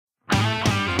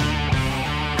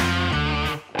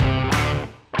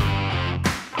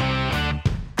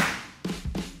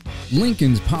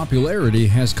Lincoln's popularity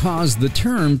has caused the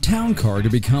term town car to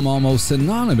become almost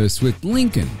synonymous with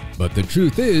Lincoln. But the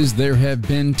truth is, there have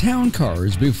been town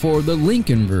cars before the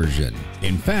Lincoln version.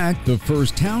 In fact, the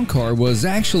first town car was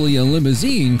actually a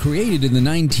limousine created in the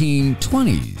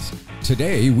 1920s.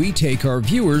 Today, we take our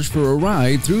viewers for a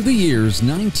ride through the years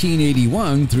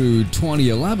 1981 through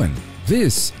 2011.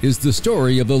 This is the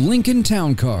story of the Lincoln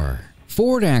Town Car.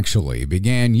 Ford actually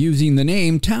began using the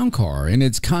name Town Car in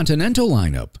its Continental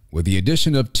lineup, with the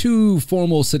addition of two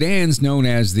formal sedans known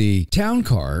as the Town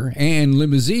Car and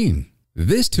Limousine.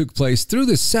 This took place through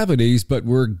the 70s, but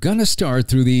we're gonna start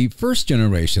through the first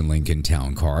generation Lincoln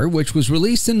Town Car, which was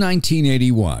released in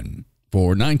 1981.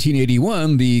 For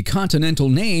 1981, the Continental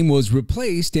name was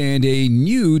replaced and a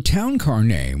new Town Car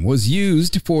name was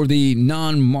used for the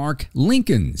non-mark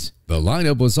Lincolns. The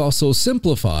lineup was also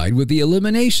simplified with the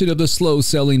elimination of the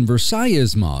slow-selling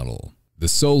Versailles model. The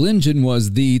sole engine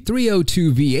was the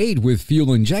 302 V8 with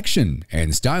fuel injection,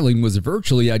 and styling was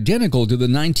virtually identical to the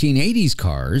 1980s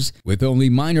cars, with only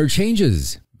minor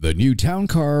changes. The new Town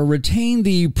Car retained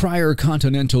the prior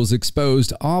Continental's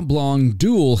exposed oblong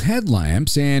dual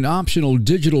headlamps and optional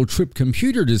digital trip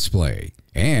computer display,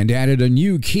 and added a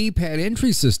new keypad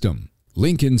entry system.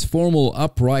 Lincoln's formal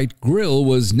upright grille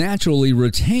was naturally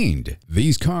retained.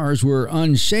 These cars were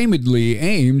unashamedly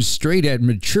aimed straight at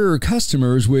mature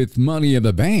customers with money in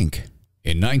the bank.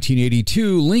 In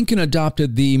 1982, Lincoln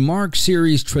adopted the Mark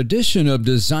Series tradition of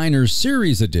designer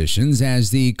series editions as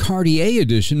the Cartier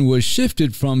edition was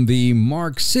shifted from the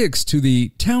Mark 6 to the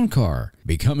Town Car,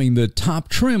 becoming the top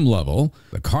trim level.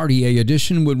 The Cartier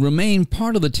edition would remain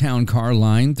part of the Town Car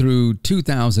line through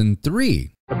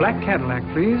 2003. The black Cadillac,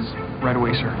 please. Right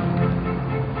away, sir.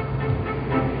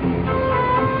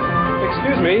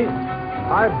 Excuse me,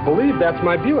 I believe that's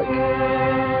my Buick.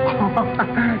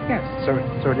 Yes,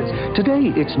 so it is.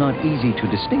 Today, it's not easy to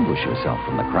distinguish yourself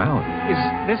from the crowd. Is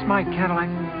this my Cadillac?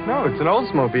 No, it's an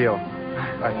Oldsmobile,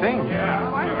 I think.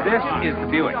 This is the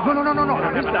Buick. No.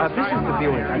 This is the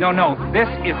Buick. No, this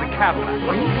is the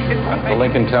Cadillac. The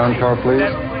Lincoln Town Car, please.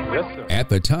 Yes, sir. At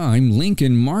the time,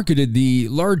 Lincoln marketed the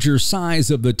larger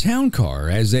size of the Town Car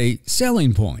as a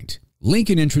selling point.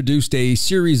 Lincoln introduced a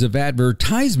series of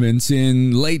advertisements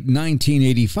in late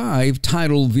 1985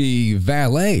 titled the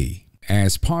Valet.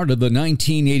 As part of the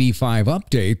 1985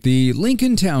 update, the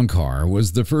Lincoln Town Car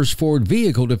was the first Ford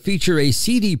vehicle to feature a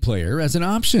CD player as an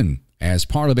option, as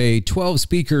part of a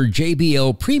 12-speaker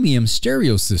JBL premium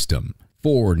stereo system.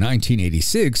 For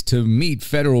 1986, to meet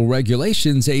federal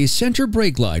regulations, a center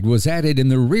brake light was added in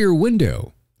the rear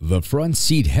window. The front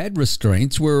seat head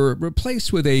restraints were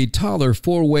replaced with a taller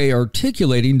four-way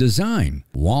articulating design.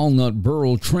 Walnut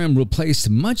burl trim replaced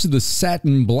much of the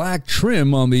satin black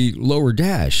trim on the lower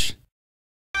dash.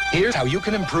 Here's how you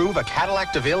can improve a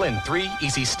Cadillac DeVille in 3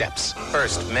 easy steps.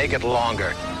 First, make it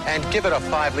longer and give it a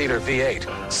 5-liter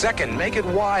V8. Second, make it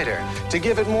wider to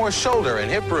give it more shoulder and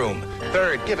hip room.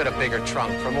 Third, give it a bigger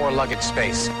trunk for more luggage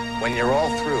space. When you're all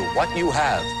through, what you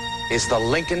have is the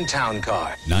Lincoln Town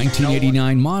Car.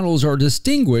 1989 models are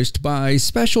distinguished by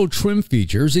special trim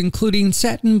features including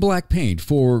satin black paint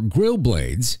for grille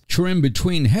blades, trim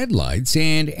between headlights,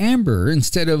 and amber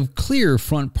instead of clear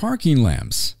front parking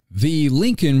lamps. The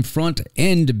Lincoln front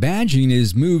end badging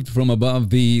is moved from above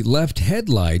the left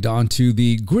headlight onto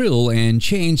the grille and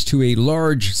changed to a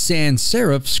large sans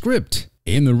serif script.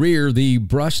 In the rear, the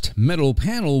brushed metal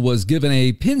panel was given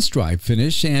a pinstripe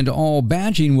finish and all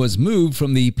badging was moved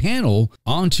from the panel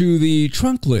onto the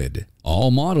trunk lid. All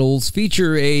models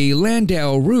feature a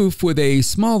landau roof with a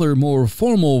smaller, more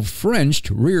formal Frenched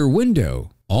rear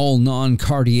window. All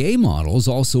non-Cartier models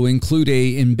also include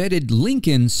a embedded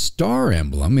Lincoln star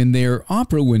emblem in their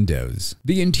opera windows.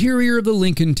 The interior of the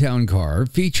Lincoln Town Car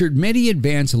featured many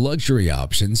advanced luxury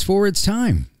options for its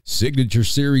time. Signature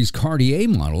Series Cartier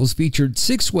models featured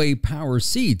 6-way power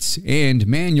seats and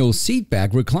manual seatback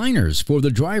recliners for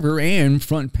the driver and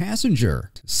front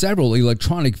passenger. Several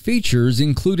electronic features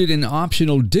included an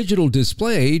optional digital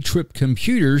display trip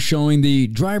computer showing the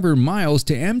driver miles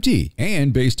to empty,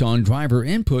 and based on driver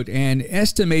input, an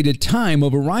estimated time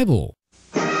of arrival.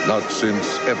 Not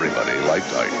since everybody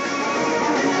liked Ike.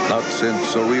 Not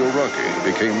since a real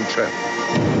Rocky became Chet.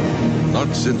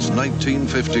 Not since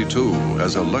 1952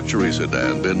 has a luxury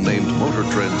sedan been named Motor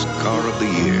Trend's Car of the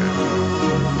Year.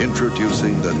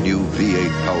 Introducing the new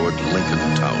V8-powered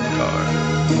Lincoln Town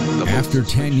Car. After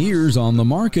 10 years on the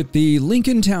market, the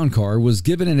Lincoln Town Car was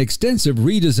given an extensive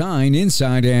redesign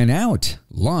inside and out.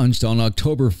 launched on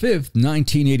October 5th,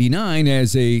 1989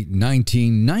 as a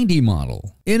 1990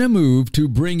 model. In a move to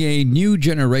bring a new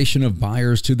generation of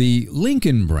buyers to the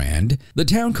Lincoln brand, the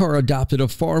Town Car adopted a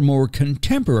far more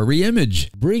contemporary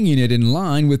image, bringing it in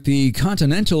line with the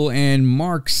Continental and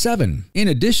Mark VII. In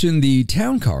addition, the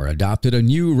Town Car adopted a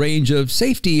new range of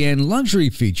safety and luxury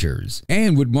features,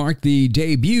 and would mark the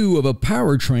debut of a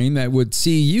powertrain that would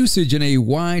see usage in a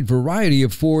wide variety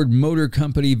of Ford Motor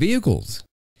Company vehicles.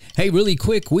 Hey, really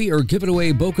quick, we are giving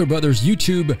away Boker Brothers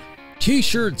YouTube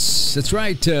T-shirts. That's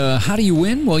right. How do you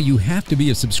win? Well, you have to be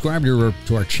a subscriber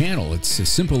to our channel. It's as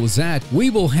simple as that.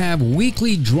 We will have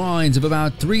weekly drawings of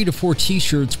about 3 to 4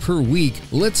 T-shirts per week.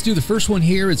 Let's do the first one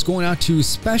here. It's going out to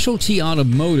Specialty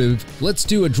Automotive. Let's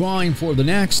do a drawing for the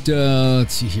next,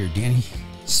 let's see here, Danny.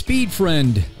 Speed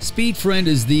Friend. Speed Friend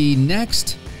is the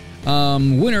next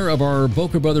winner of our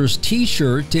Boker Brothers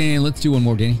T-shirt, and let's do one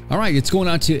more, Danny. All right, it's going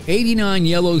out to 89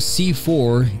 Yellow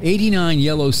C4. 89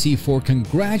 Yellow C4.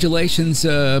 Congratulations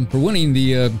for winning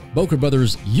the Boker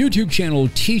Brothers YouTube channel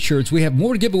T-shirts. We have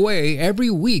more to give away every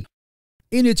week.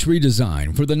 In its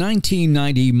redesign for the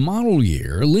 1990 model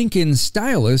year, Lincoln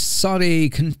stylists sought a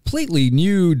completely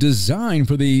new design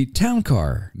for the Town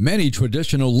Car. Many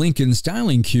traditional Lincoln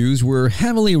styling cues were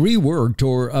heavily reworked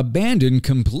or abandoned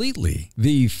completely.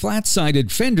 The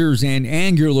flat-sided fenders and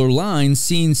angular lines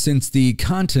seen since the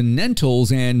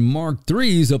Continentals and Mark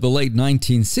IIIs of the late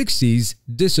 1960s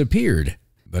disappeared.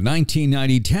 The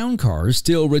 1990 Town Car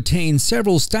still retains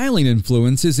several styling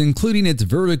influences, including its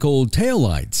vertical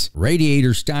taillights,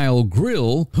 radiator-style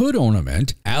grille, hood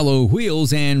ornament, alloy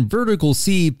wheels, and vertical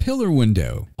C pillar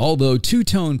window. Although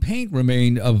two-tone paint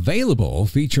remained available,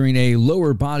 featuring a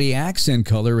lower body accent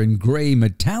color in gray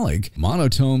metallic,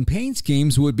 monotone paint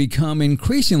schemes would become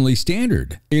increasingly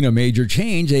standard. In a major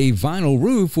change, a vinyl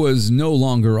roof was no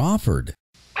longer offered.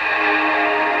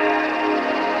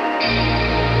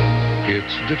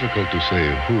 It's difficult to say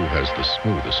who has the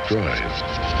smoothest drive,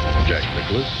 Jack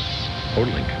Nicklaus or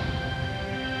Lincoln.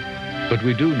 But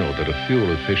we do know that a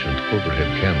fuel-efficient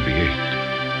overhead cam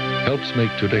V8 helps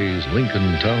make today's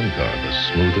Lincoln Town Car the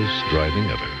smoothest driving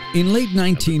ever. In late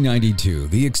 1992,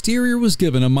 the exterior was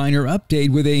given a minor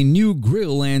update with a new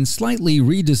grille and slightly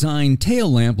redesigned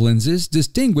tail lamp lenses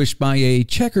distinguished by a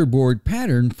checkerboard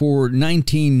pattern for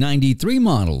 1993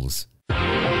 models.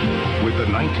 With the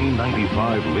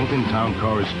 1995 Lincoln Town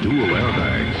Car's dual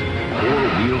airbags,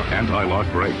 four-wheel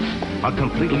anti-lock brakes, a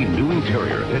completely new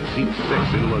interior that seats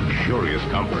 6 in luxurious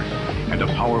comfort, and a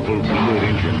powerful V8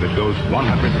 engine that goes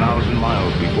 100,000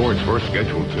 miles before its first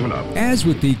scheduled tune-up. As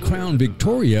with the Crown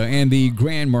Victoria and the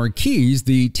Grand Marquis,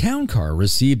 the Town Car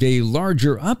received a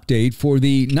larger update for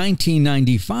the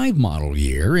 1995 model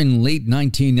year in late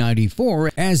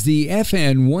 1994 as the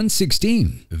FN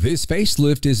 116. This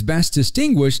facelift is best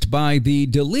distinguished by the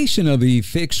deletion of the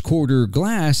fixed quarter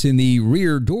glass in the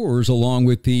rear doors, along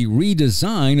with the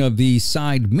redesign of the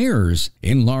side mirrors,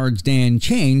 enlarged and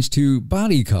changed to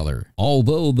body color,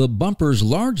 although the bumpers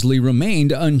largely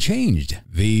remained unchanged.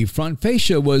 The front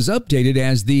fascia was updated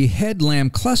as the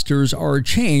headlamp clusters are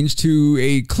changed to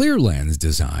a clear lens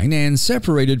design and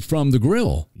separated from the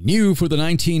grille. New for the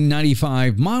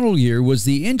 1995 model year was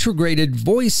the integrated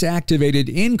voice-activated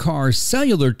in-car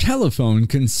cellular telephone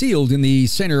concealed in the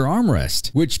center armrest,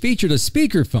 which featured a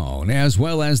speakerphone as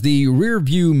well as the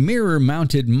rear-view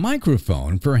mirror-mounted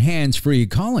microphone for hands-free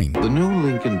calling. The new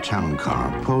Lincoln Town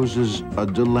Car poses a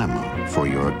dilemma for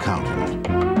your accountant.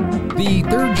 The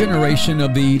third generation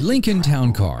of the Lincoln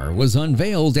Town Car was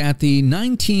unveiled at the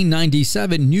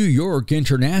 1997 New York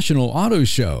International Auto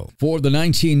Show. For the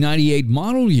 1998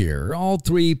 model year, all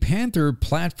 3 Panther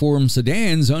platform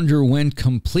sedans underwent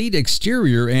complete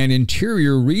exterior and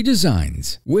interior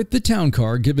redesigns, with the Town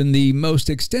Car given the most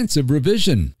extensive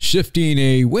revision, shifting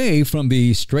away from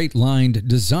the straight-lined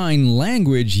design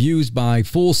language used by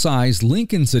full-size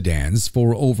Lincoln sedans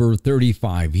for over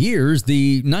 35 years.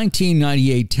 The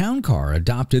 1998 Town Car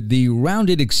adopted the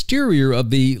rounded exterior of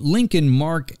the Lincoln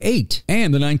Mark VIII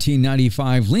and the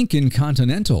 1995 Lincoln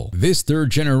Continental. This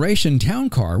third-generation Town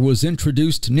Car was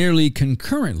introduced nearly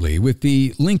concurrently with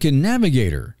the Lincoln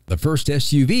Navigator, the first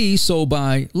SUV sold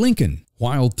by Lincoln.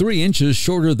 While 3 inches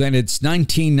shorter than its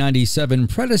 1997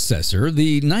 predecessor,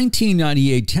 the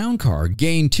 1998 Town Car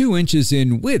gained 2 inches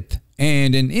in width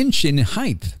and 1 inch in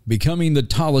height, becoming the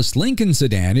tallest Lincoln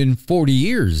sedan in 40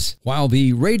 years. While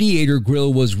the radiator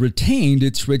grille was retained,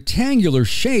 its rectangular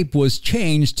shape was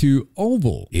changed to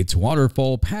oval. Its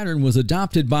waterfall pattern was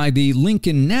adopted by the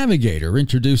Lincoln Navigator,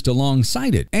 introduced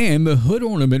alongside it, and the hood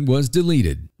ornament was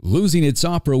deleted. Losing its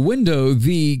opera window,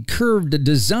 the curved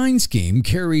design scheme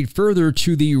carried further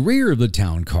to the rear of the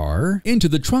town car into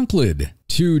the trunk lid.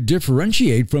 To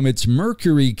differentiate from its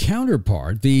Mercury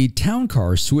counterpart, the town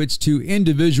car switched to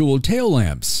individual tail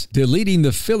lamps, deleting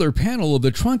the filler panel of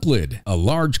the trunk lid. A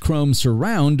large chrome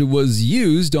surround was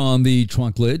used on the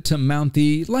trunk lid to mount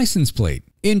the license plate.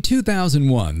 In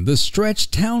 2001, the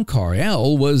stretch Town Car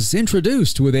L was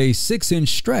introduced with a 6-inch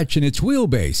stretch in its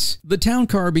wheelbase. The Town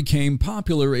Car became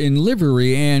popular in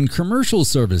livery and commercial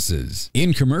services.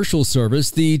 In commercial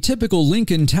service, the typical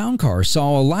Lincoln Town Car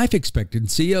saw a life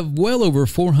expectancy of well over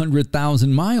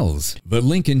 400,000 miles. The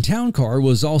Lincoln Town Car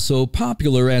was also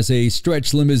popular as a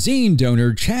stretch limousine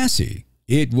donor chassis.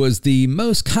 It was the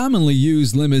most commonly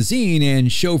used limousine and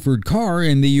chauffeured car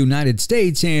in the United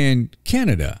States and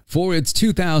Canada. For its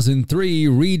 2003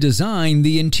 redesign,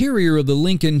 the interior of the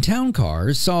Lincoln Town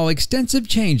Car saw extensive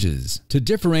changes. To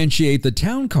differentiate the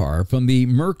Town Car from the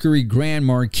Mercury Grand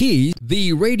Marquis,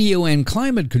 the radio and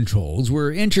climate controls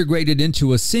were integrated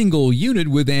into a single unit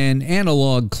with an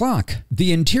analog clock.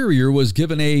 The interior was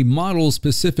given a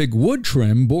model-specific wood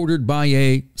trim bordered by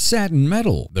a satin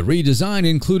metal. The redesign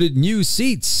included new seats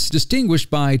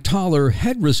distinguished by taller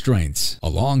head restraints.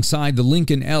 Alongside the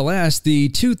Lincoln LS, the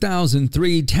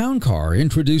 2003 Town Car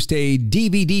introduced a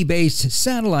DVD-based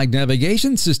satellite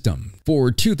navigation system.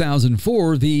 For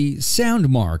 2004, the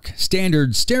Soundmark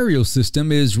standard stereo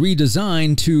system is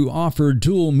redesigned to offer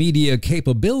dual media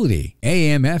capability,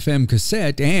 AM/FM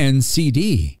cassette and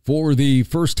CD. For the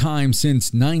first time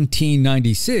since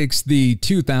 1996, the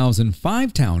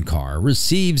 2005 Town Car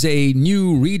receives a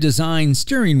new redesigned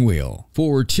steering wheel.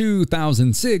 For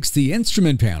 2006, the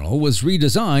instrument panel was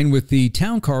redesigned with the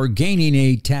Town Car gaining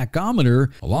a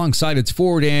tachometer alongside its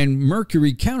Ford and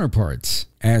Mercury counterparts.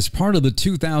 As part of the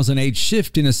 2008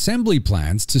 shift in assembly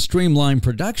plans to streamline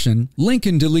production,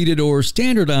 Lincoln deleted or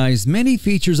standardized many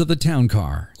features of the Town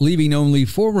Car, leaving only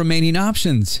 4 remaining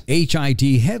options: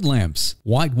 HID headlamps,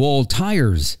 white wall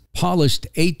tires, polished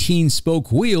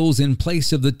 18-spoke wheels in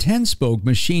place of the 10-spoke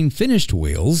machine-finished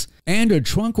wheels, and a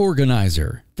trunk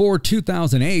organizer. For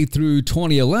 2008 through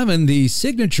 2011, the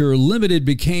Signature Limited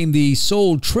became the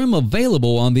sole trim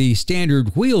available on the standard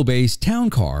wheelbase Town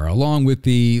Car, along with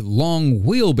the long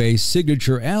wheelbase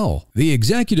Signature L. The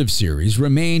Executive Series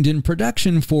remained in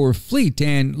production for fleet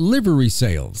and livery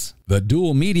sales. The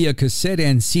dual media cassette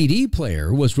and CD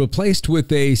player was replaced with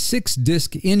a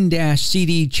 6-disc in-dash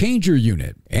CD changer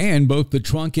unit, and both the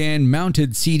trunk and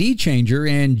mounted CD changer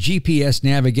and GPS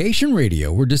navigation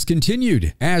radio were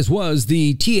discontinued, as was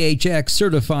the THX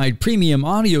certified premium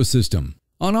audio system.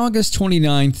 On August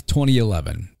 29,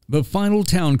 2011, the final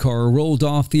Town Car rolled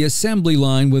off the assembly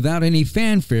line without any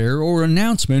fanfare or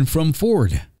announcement from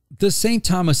Ford. The St.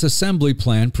 Thomas assembly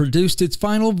plant produced its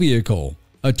final vehicle,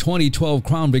 a 2012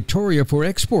 Crown Victoria for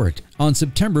export, on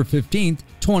September 15,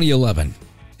 2011.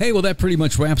 Hey, well, that pretty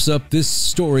much wraps up this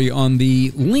story on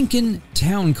the Lincoln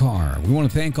Town Car. We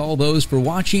want to thank all those for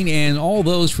watching and all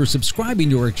those for subscribing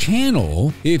to our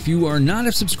channel. If you are not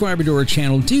a subscriber to our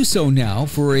channel, do so now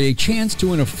for a chance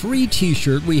to win a free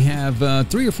t-shirt. We have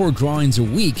 3 or 4 drawings a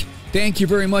week. Thank you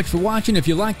very much for watching. If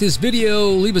you like this video,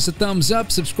 leave us a thumbs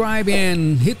up, subscribe,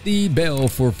 and hit the bell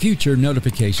for future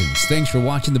notifications. Thanks for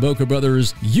watching the Boca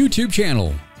Brothers YouTube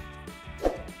channel.